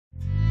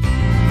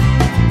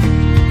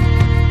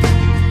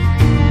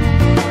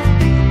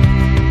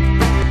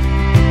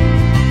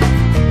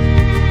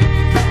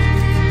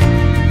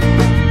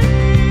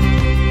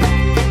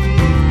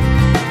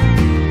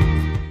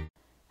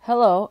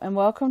and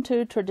welcome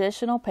to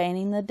Traditional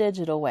Painting the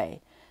Digital Way.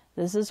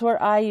 This is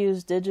where I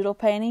use digital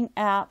painting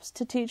apps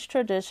to teach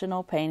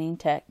traditional painting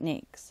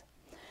techniques.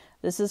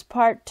 This is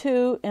part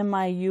 2 in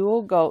my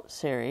Yule goat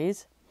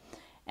series,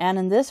 and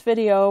in this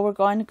video we're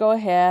going to go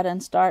ahead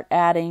and start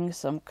adding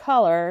some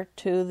color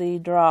to the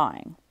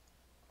drawing.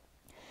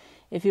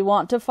 If you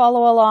want to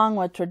follow along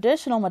with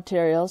traditional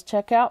materials,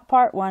 check out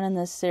part 1 in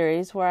this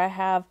series where I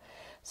have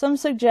some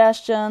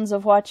suggestions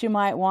of what you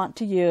might want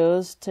to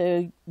use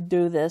to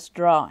do this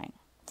drawing.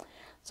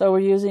 So we're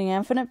using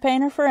Infinite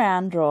Painter for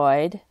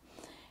Android,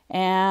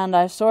 and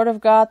I've sort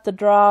of got the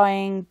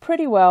drawing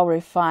pretty well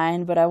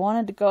refined, but I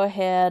wanted to go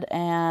ahead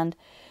and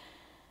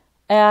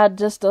add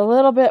just a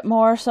little bit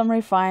more, some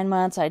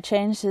refinements. I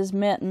changed his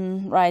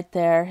mitten right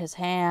there, his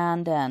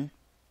hand, and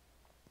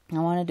I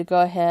wanted to go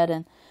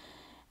ahead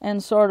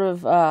and sort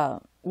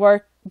of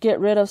get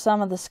rid of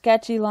some of the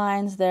sketchy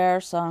lines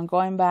there. So I'm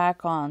going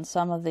back on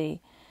some of the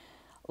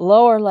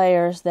lower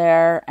layers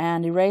there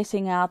and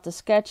erasing out the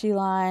sketchy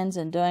lines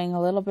and doing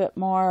a little bit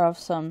more of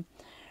some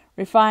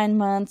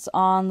refinements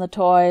on the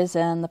toys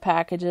and the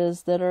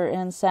packages that are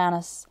in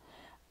Santa's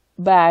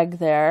bag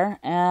there.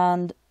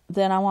 And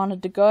then I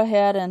wanted to go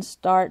ahead and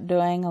start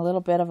doing a little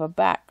bit of a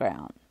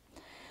background.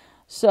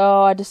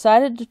 So I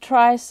decided to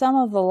try some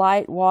of the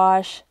light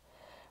wash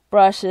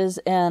brushes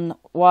in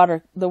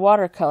the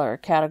watercolor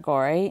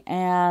category,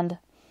 and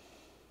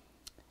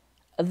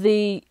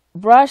the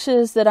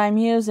brushes that I'm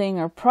using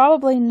are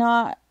probably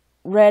not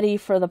ready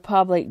for the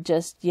public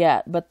just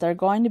yet, but they're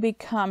going to be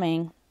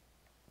coming,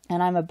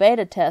 and I'm a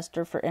beta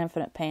tester for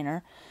Infinite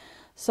Painter,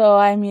 so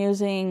I'm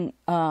using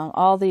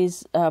all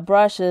these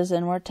brushes,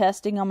 and we're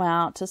testing them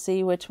out to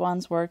see which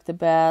ones work the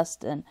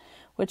best and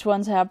which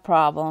ones have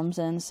problems.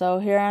 And so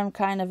here I'm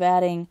kind of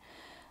adding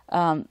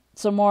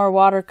some more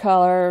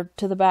watercolor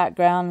to the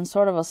background and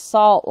sort of a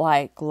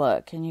salt-like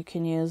look, and you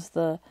can use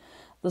the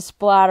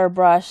splatter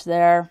brush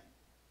there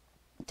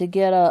to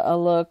get a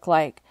look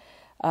like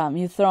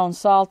you've thrown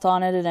salt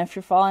on it. And if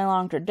you're following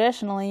along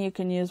traditionally, you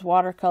can use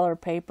watercolor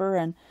paper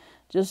and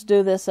just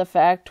do this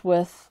effect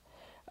with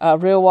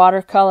real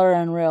watercolor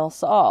and real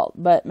salt,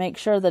 but make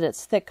sure that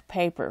it's thick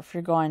paper if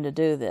you're going to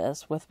do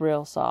this with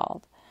real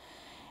salt.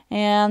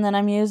 And then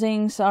I'm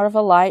using sort of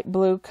a light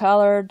blue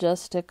color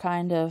just to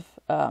kind of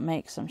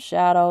make some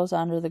shadows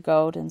under the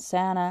goat and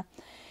Santa.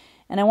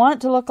 And I want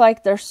it to look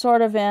like they're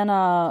sort of in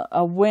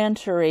a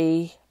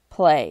wintry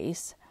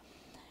place,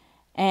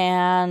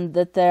 and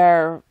that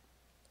they're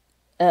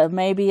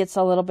maybe it's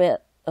a little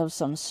bit of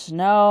some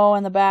snow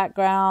in the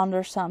background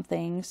or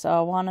something. So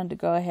I wanted to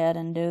go ahead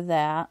and do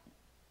that.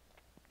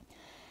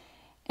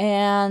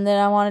 And then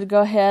I wanted to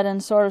go ahead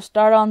and sort of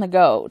start on the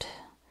goat,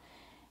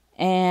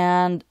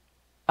 and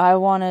I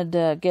wanted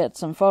to get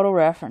some photo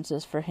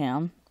references for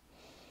him.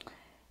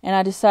 And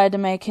I decided to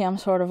make him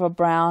sort of a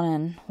brown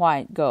and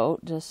white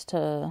goat just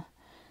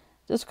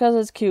because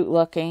it's cute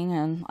looking,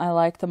 and I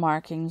like the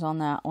markings on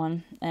that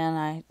one. And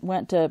I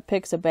went to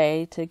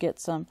Pixabay to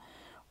get some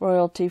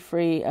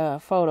royalty-free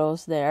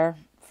photos there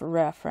for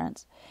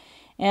reference.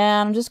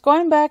 And I'm just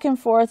going back and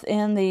forth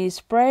in the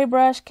spray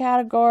brush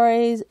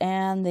categories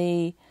and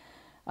the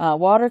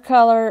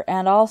watercolor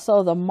and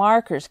also the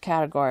markers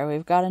category.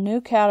 We've got a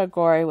new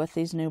category with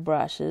these new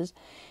brushes,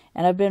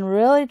 and I've been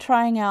really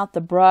trying out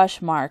the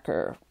brush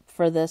marker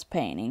for this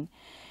painting,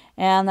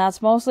 and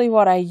that's mostly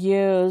what I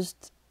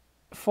used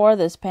for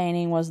this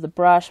painting was the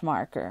brush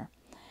marker.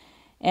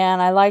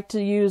 And I like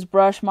to use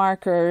brush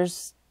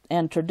markers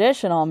in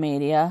traditional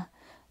media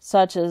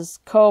such as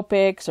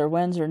Copics or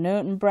Winsor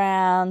Newton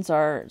brands,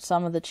 or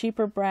some of the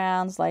cheaper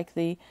brands like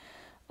the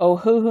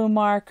Ohuhu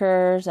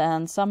markers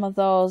and some of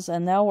those,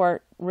 and they'll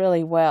work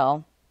really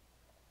well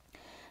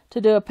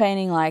to do a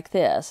painting like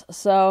this.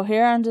 So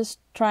here I'm just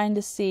trying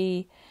to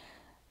see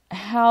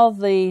how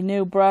the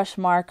new brush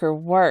marker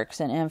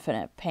works in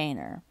Infinite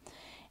Painter.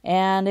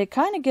 And it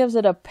kind of gives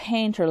it a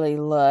painterly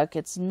look.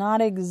 It's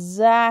not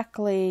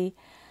exactly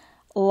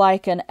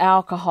like an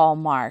alcohol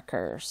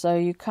marker, so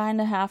you kind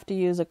of have to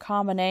use a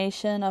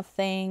combination of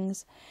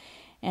things.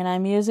 And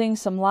I'm using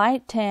some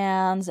light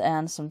tans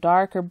and some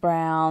darker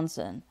browns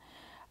and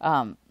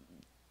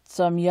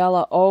some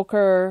yellow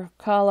ochre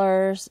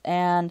colors,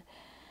 and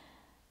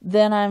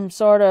then I'm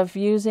sort of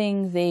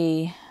using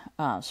the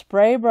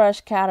spray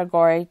brush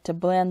category to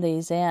blend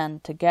these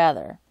in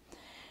together.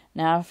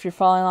 Now, if you're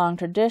following along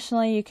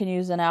traditionally, you can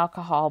use an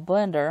alcohol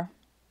blender,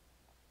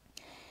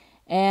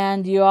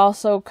 and you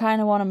also kind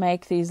of want to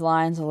make these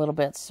lines a little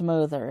bit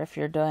smoother. If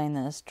you're doing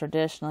this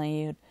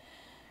traditionally, you'd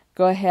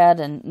go ahead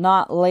and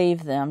not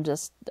leave them,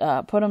 just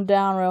put them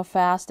down real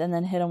fast and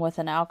then hit them with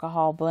an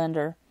alcohol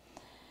blender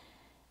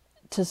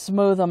to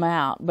smooth them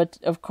out. But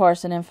of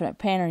course in Infinite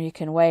Painter you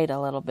can wait a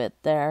little bit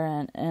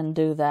there and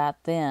do that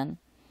then.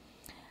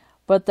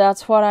 But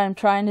that's what I'm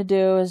trying to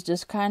do, is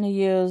just kind of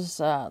use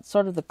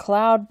sort of the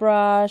cloud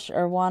brush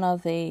or one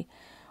of the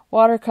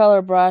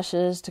watercolor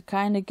brushes to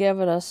kind of give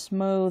it a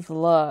smooth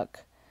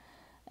look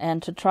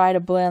and to try to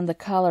blend the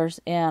colors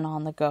in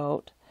on the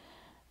goat.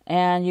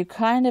 And you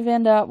kind of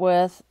end up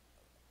with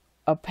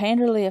a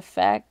painterly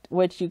effect,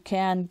 which you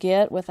can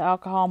get with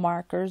alcohol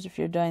markers if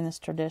you're doing this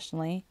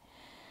traditionally.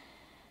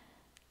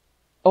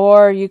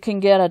 Or you can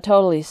get a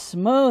totally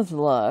smooth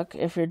look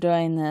if you're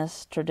doing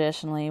this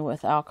traditionally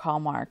with alcohol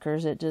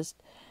markers. It just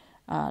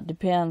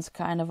depends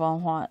kind of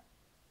on what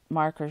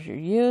markers you're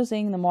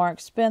using. The more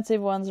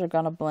expensive ones are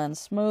going to blend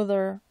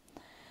smoother.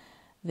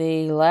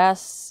 The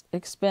less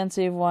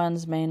expensive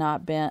ones may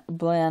not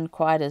blend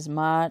quite as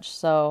much.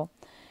 So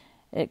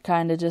it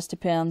kind of just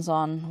depends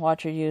on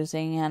what you're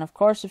using. And of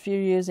course, if you're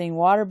using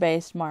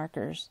water-based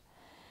markers,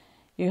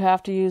 you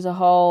have to use a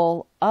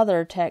whole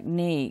other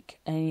technique,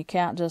 and you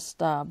can't just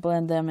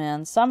blend them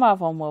in. Some of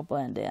them will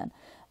blend in.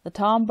 The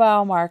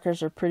Tombow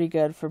markers are pretty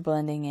good for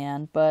blending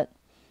in, but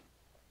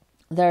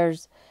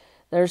there's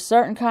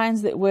certain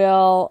kinds that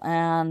will,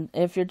 and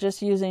if you're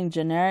just using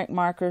generic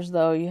markers,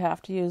 though, you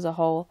have to use a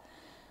whole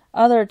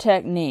other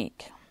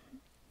technique.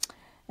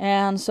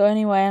 And so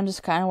anyway, I'm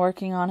just kind of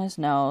working on his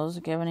nose,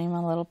 giving him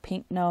a little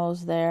pink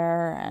nose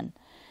there,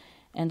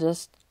 and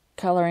just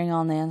coloring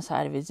on the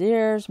inside of his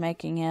ears,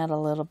 making it a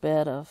little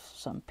bit of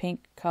some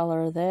pink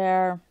color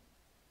there.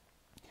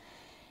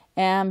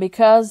 And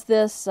because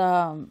this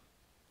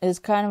is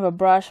kind of a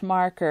brush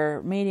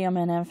marker medium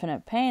in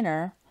Infinite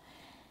Painter,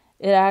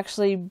 it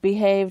actually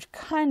behaved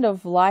kind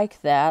of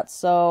like that.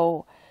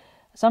 So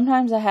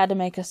sometimes I had to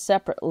make a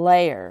separate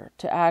layer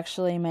to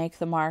actually make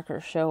the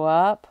marker show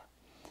up,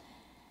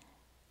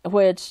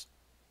 which,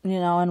 you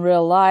know, in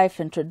real life,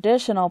 in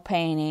traditional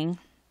painting,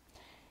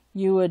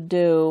 you would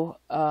do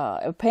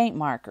a paint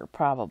marker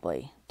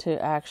probably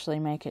to actually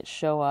make it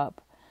show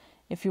up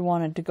if you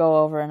wanted to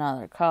go over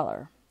another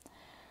color.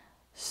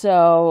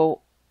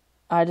 So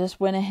I just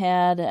went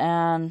ahead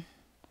and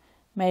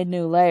made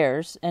new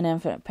layers in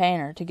Infinite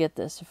Painter to get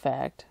this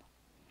effect.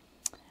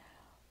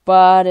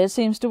 But it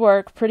seems to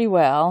work pretty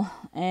well,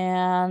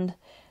 and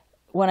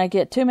when I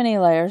get too many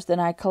layers, then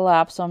I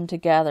collapse them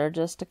together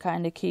just to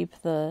kind of keep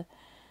the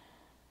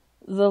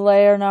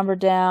layer number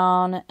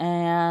down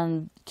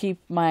and keep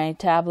my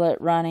tablet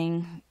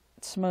running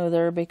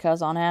smoother,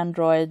 because on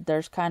Android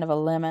there's kind of a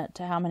limit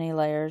to how many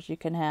layers you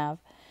can have.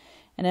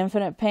 In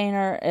Infinite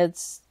Painter,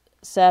 it's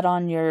set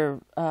on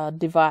your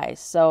device,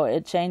 so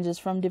it changes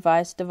from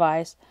device to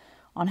device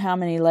on how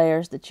many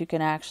layers that you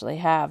can actually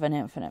have in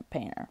Infinite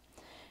Painter.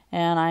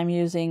 And I'm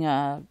using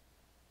a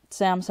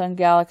Samsung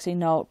Galaxy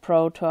Note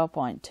Pro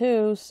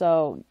 12.2,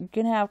 so you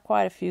can have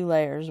quite a few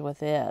layers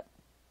with it.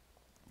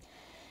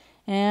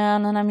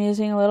 And then I'm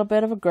using a little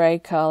bit of a gray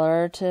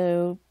color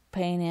to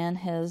paint in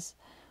his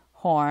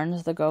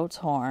horns, the goat's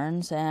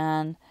horns,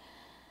 and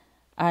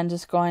I'm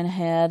just going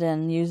ahead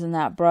and using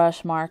that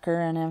brush marker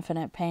in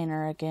Infinite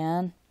Painter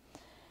again.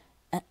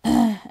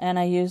 And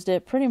I used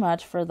it pretty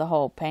much for the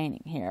whole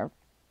painting here.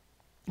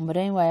 But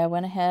anyway, I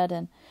went ahead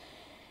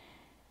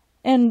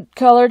and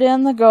colored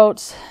in the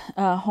goat's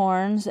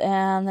horns,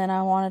 and then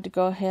I wanted to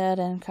go ahead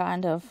and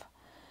kind of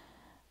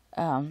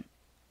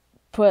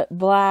put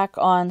black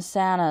on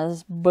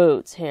Santa's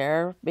boots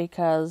here,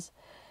 because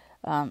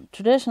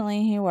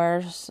traditionally he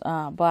wears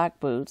black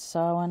boots, so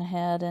I went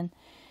ahead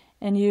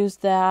and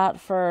used that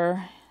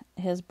for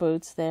his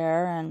boots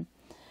there. And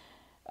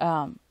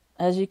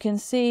as you can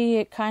see,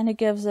 it kind of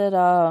gives it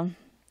a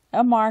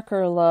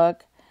marker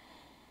look.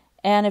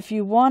 And if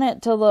you want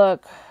it to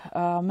look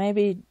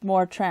maybe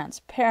more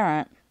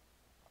transparent,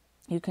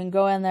 you can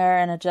go in there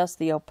and adjust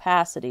the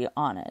opacity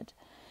on it.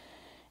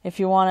 If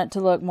you want it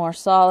to look more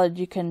solid,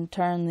 you can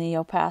turn the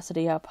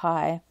opacity up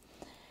high.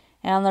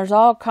 And there's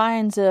all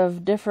kinds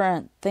of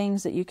different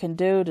things that you can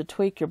do to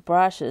tweak your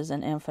brushes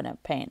in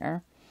Infinite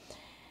Painter.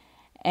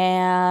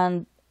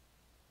 And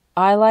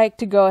I like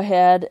to go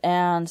ahead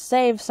and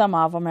save some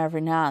of them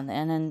every now and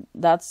then. And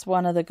that's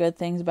one of the good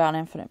things about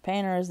Infinite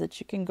Painter, is that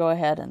you can go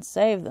ahead and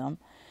save them.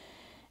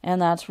 And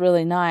that's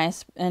really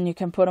nice. And you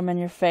can put them in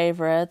your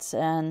favorites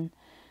and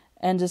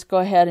just go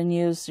ahead and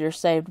use your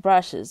saved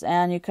brushes.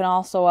 And you can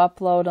also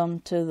upload them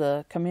to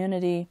the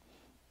community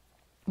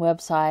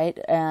website,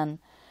 and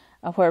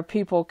where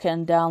people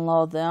can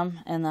download them,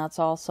 and that's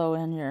also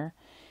in your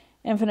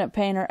Infinite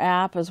Painter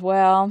app as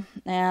well.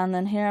 And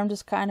then here I'm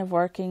just kind of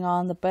working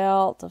on the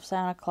belt of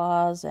Santa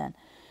Claus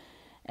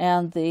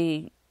and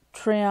the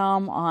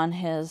trim on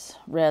his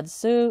red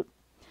suit.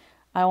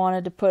 I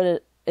wanted to put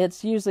it,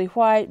 it's usually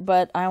white,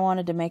 but I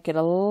wanted to make it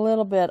a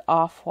little bit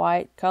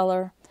off-white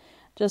color,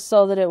 just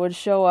so that it would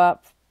show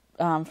up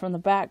from the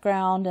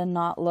background and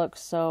not look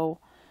so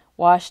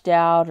washed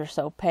out or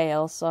so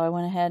pale. So I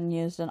went ahead and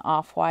used an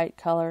off-white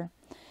color.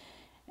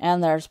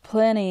 And there's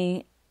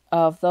plenty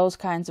of those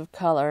kinds of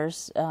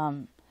colors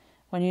when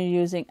you're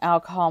using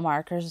alcohol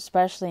markers,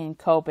 especially in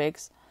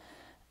Copics.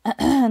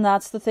 And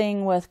that's the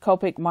thing with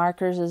Copic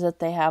markers, is that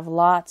they have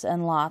lots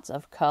and lots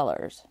of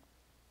colors.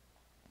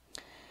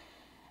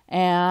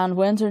 And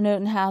Winsor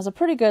Newton has a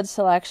pretty good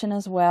selection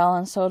as well,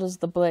 and so does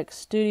the Blick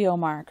Studio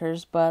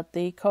markers, but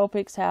the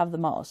Copics have the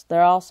most.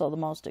 They're also the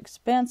most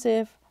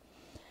expensive,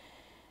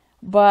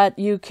 but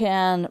you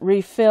can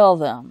refill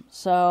them.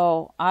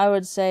 So I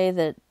would say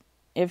that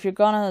if you're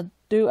going to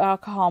do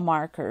alcohol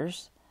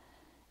markers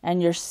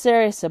and you're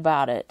serious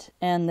about it,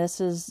 and this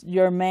is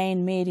your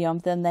main medium,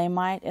 then they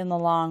might in the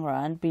long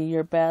run be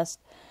your best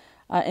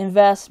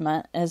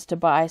investment, is to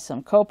buy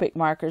some Copic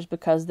markers,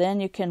 because then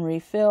you can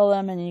refill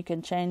them and you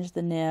can change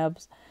the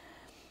nibs,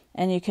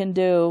 and you can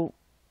do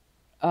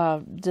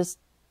just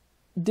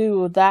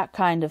do that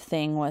kind of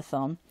thing with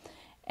them.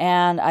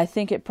 And I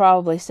think it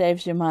probably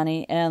saves you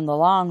money in the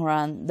long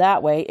run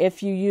that way,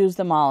 if you use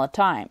them all the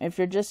time. If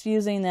you're just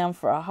using them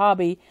for a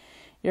hobby,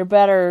 you're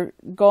better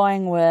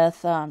going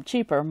with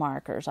cheaper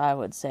markers, I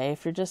would say.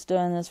 If you're just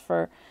doing this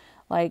for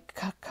like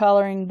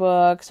coloring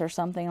books or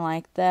something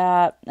like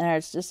that, or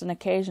it's just an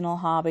occasional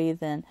hobby,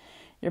 then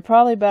you're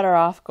probably better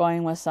off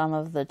going with some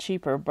of the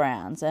cheaper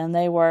brands, and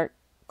they work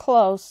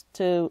close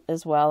to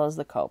as well as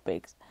the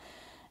Copics.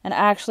 And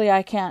actually,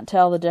 I can't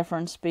tell the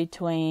difference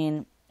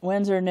between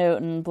Winsor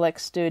Newton, Blick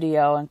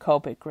Studio, and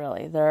Copic,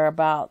 really. They're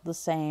about the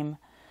same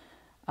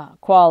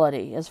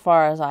quality as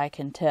far as I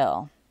can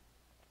tell.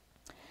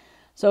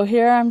 So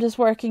here I'm just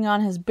working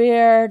on his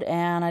beard,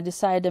 and I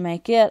decided to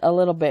make it a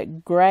little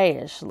bit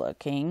grayish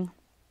looking.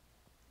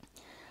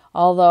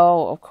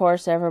 Although, of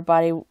course,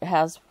 everybody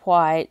has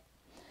white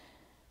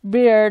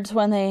beards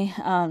when they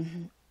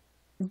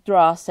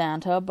draw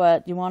Santa,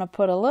 but you want to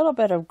put a little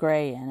bit of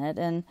gray in it.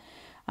 And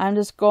I'm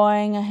just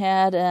going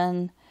ahead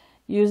and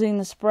using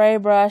the spray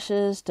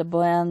brushes to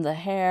blend the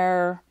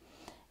hair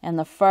and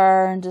the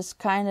fur, and just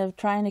kind of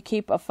trying to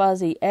keep a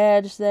fuzzy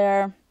edge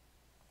there.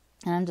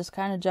 And I'm just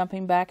kind of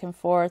jumping back and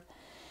forth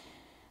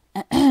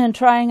and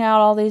trying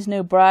out all these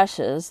new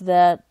brushes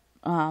that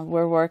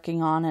we're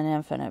working on in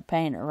Infinite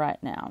Painter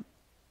right now.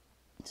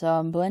 So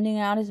I'm blending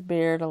out his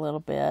beard a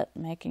little bit,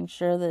 making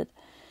sure that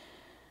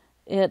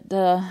it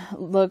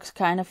looks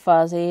kind of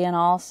fuzzy, and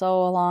also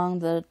along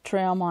the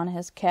trim on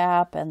his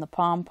cap and the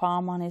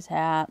pom-pom on his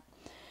hat.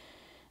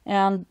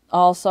 And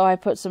also I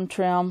put some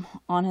trim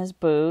on his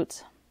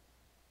boots.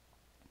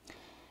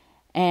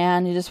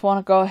 And you just want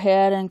to go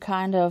ahead and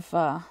kind of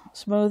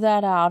smooth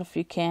that out if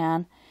you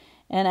can,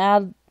 and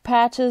add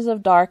patches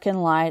of dark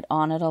and light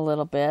on it a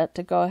little bit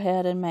to go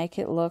ahead and make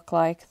it look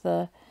like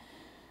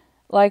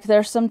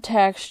there's some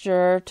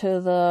texture to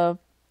the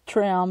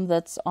trim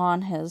that's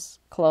on his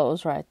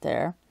clothes right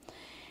there.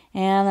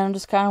 And then I'm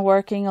just kind of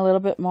working a little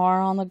bit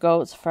more on the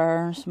goat's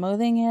fur and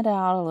smoothing it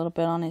out a little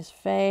bit on his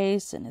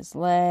face and his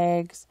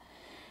legs,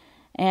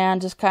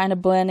 and just kind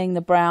of blending the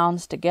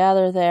browns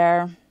together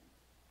there.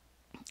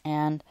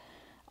 And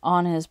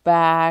on his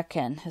back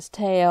and his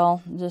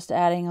tail, just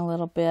adding a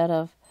little bit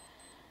of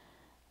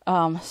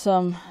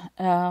some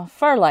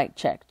fur-like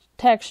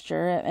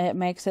texture. It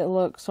makes it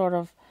look sort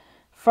of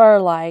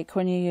fur-like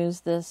when you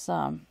use this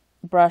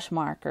brush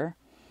marker.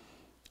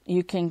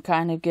 You can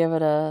kind of give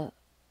it a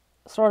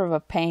sort of a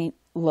paint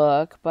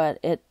look, but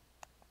it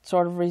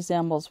sort of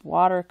resembles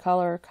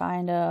watercolor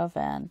kind of,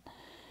 and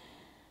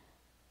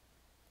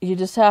you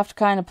just have to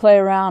kind of play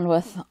around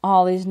with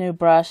all these new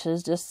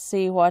brushes just to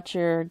see what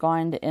you're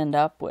going to end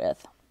up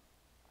with.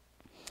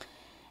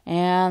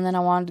 And then I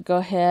wanted to go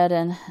ahead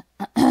and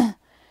add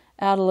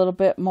a little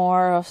bit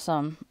more of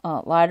some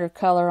lighter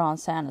color on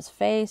Santa's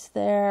face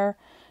there.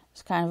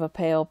 It's kind of a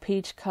pale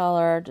peach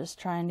color, just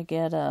trying to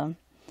get a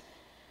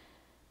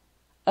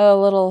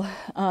little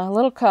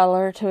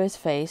color to his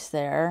face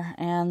there.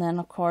 And then,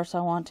 of course,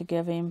 I want to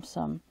give him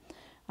some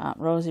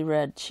rosy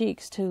red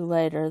cheeks too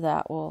later.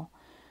 That will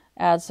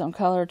add some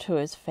color to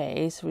his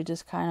face. We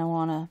just kind of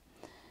want to,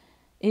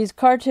 he's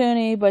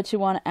cartoony, but you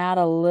want to add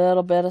a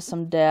little bit of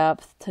some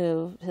depth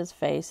to his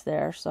face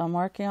there. So I'm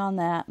working on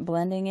that,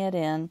 blending it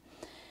in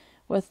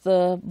with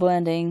the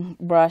blending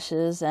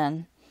brushes.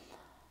 And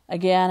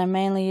again, I'm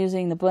mainly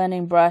using the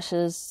blending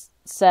brushes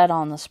set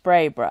on the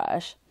spray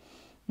brush.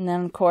 And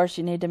then, of course,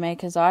 you need to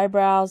make his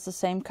eyebrows the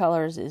same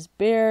color as his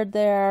beard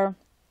there.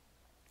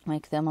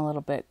 Make them a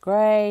little bit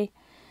gray.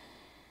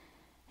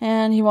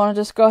 And you want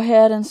to just go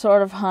ahead and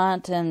sort of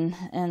hunt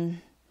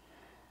and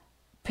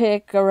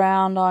pick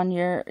around on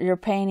your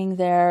painting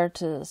there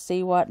to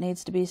see what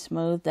needs to be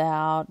smoothed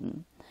out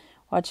and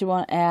what you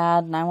want to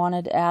add. And I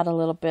wanted to add a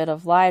little bit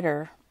of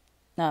lighter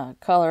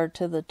color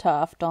to the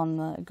tuft on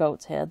the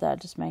goat's head.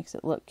 That just makes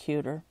it look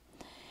cuter.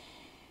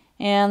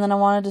 And then I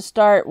wanted to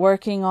start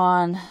working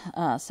on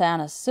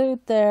Santa's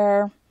suit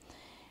there.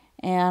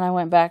 And I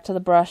went back to the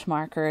brush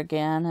marker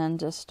again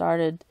and just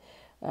started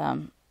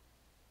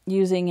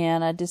using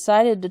it. I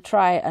decided to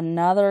try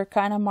another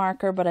kind of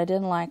marker, but I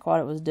didn't like what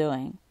it was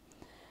doing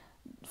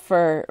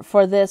for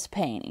this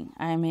painting.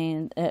 I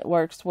mean, it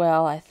works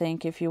well, I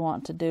think, if you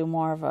want to do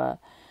more of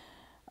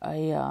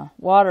a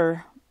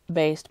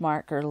water-based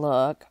marker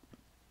look.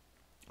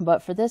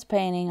 But for this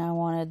painting, I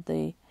wanted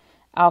the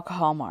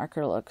alcohol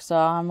marker look. So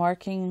I'm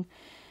working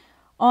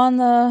on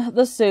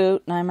the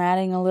suit, and I'm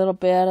adding a little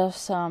bit of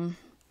some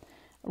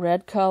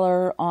red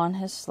color on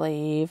his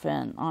sleeve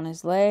and on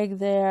his leg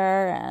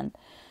there, and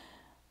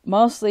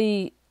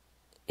mostly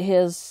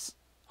his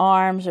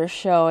arms are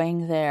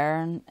showing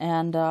there,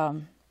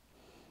 and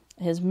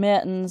his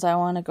mittens I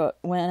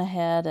went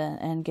ahead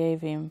and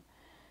gave him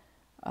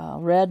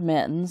red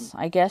mittens.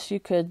 I guess you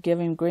could give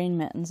him green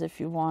mittens if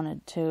you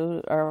wanted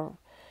to, or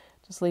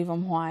just leave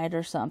them white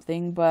or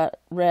something, but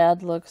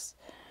red looks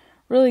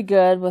really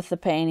good with the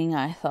painting,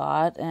 I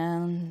thought.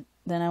 And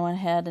then I went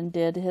ahead and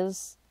did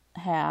his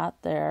hat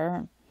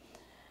there,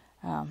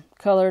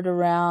 colored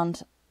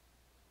around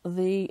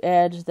the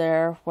edge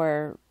there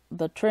where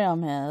the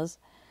trim is,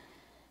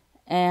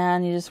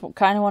 and you just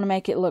kind of want to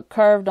make it look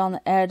curved on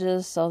the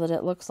edges so that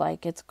it looks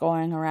like it's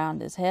going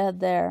around his head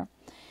there.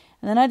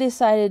 And then I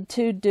decided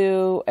to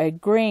do a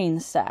green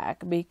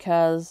sack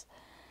because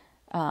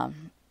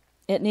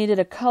it needed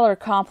a color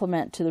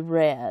complement to the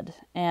red,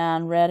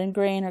 and red and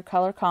green are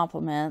color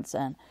complements,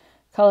 and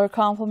color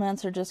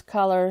complements are just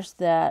colors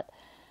that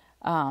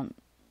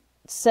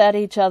set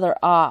each other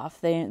off.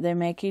 They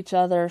make each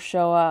other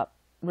show up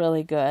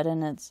really good,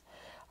 and it's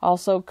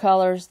also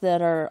colors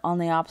that are on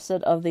the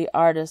opposite of the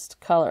artist's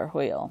color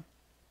wheel.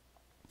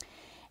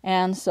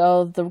 And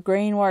so the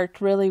green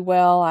worked really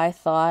well, I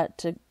thought,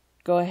 to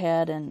go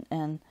ahead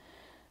and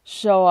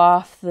show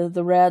off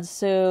the red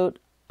suit.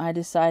 I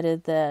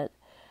decided that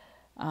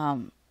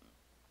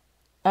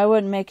I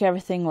wouldn't make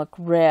everything look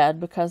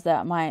red because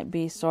that might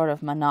be sort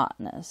of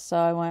monotonous. So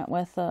I went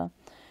with a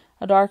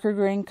darker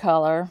green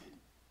color,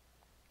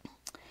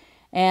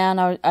 and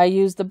I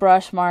used the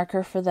brush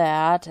marker for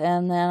that.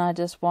 And then I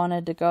just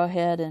wanted to go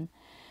ahead and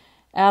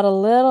add a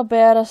little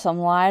bit of some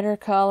lighter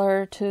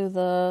color to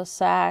the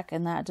sack,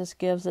 and that just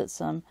gives it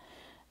some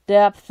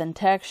depth and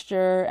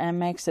texture and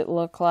makes it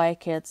look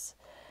like it's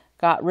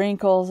got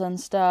wrinkles and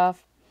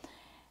stuff.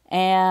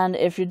 And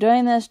if you're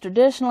doing this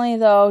traditionally,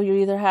 though, you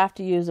either have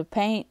to use a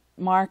paint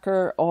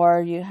marker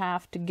or you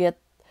have to get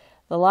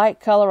the light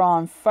color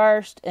on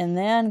first and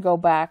then go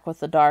back with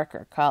the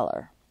darker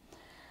color.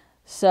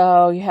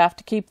 So you have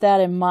to keep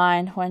that in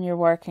mind when you're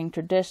working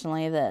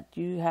traditionally, that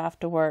you have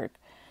to work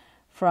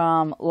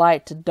from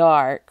light to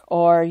dark,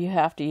 or you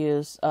have to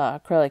use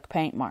acrylic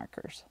paint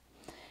markers.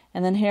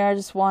 And then here I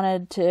just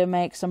wanted to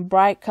make some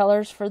bright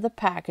colors for the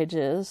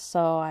packages,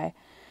 so I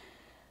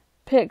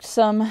picked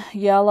some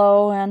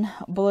yellow and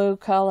blue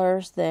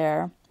colors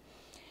there.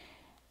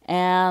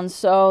 And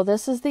so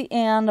this is the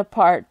end of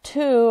part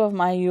 2 of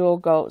my Yule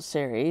Goat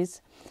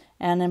series.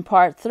 And in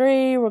part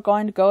 3, we're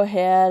going to go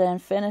ahead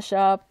and finish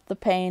up the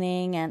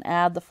painting and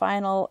add the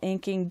final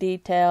inking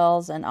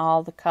details and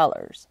all the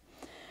colors.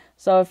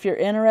 So if you're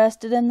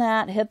interested in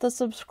that, hit the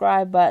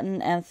subscribe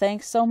button, and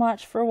thanks so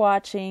much for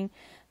watching.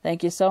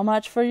 Thank you so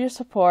much for your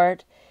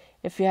support.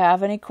 If you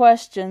have any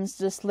questions,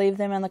 just leave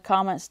them in the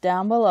comments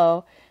down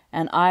below,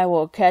 and I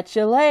will catch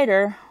you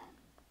later.